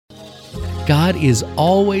God is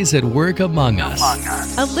always at work among us.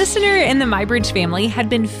 A listener in the MyBridge family had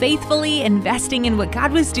been faithfully investing in what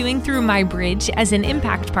God was doing through MyBridge as an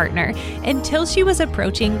impact partner until she was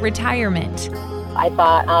approaching retirement. I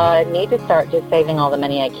thought I need to start just saving all the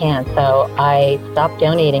money I can, so I stopped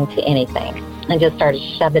donating to anything and just started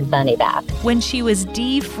shoving money back. When she was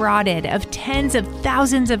defrauded of tens of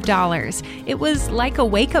thousands of dollars, it was like a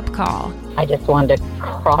wake-up call. I just wanted to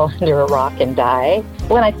crawl under a rock and die.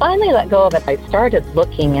 When I finally let go of it, I started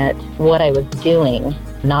looking at what I was doing,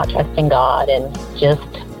 not trusting God and just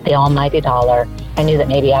the almighty dollar. I knew that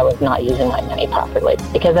maybe I was not using my money properly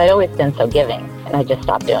because I'd always been so giving, and I just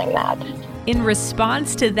stopped doing that. In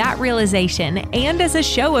response to that realization, and as a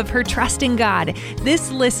show of her trust in God, this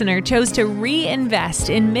listener chose to reinvest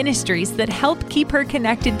in ministries that help keep her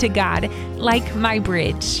connected to God, like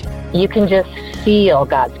MyBridge. You can just feel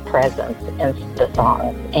God's presence in the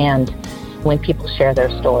songs, and when people share their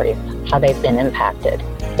stories, how they've been impacted.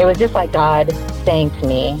 It was just like God saying to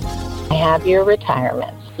me, I have your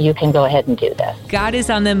retirement. You can go ahead and do this. God is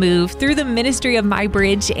on the move through the ministry of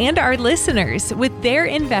MyBridge and our listeners with their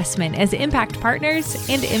investment as impact partners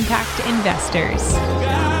and impact investors.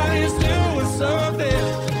 God is doing something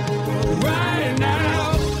right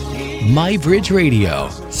now. MyBridge Radio,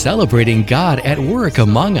 celebrating God at work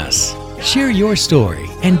among us. Share your story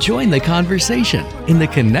and join the conversation in the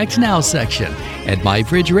Connect Now section at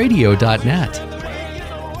mybridgeradio.net.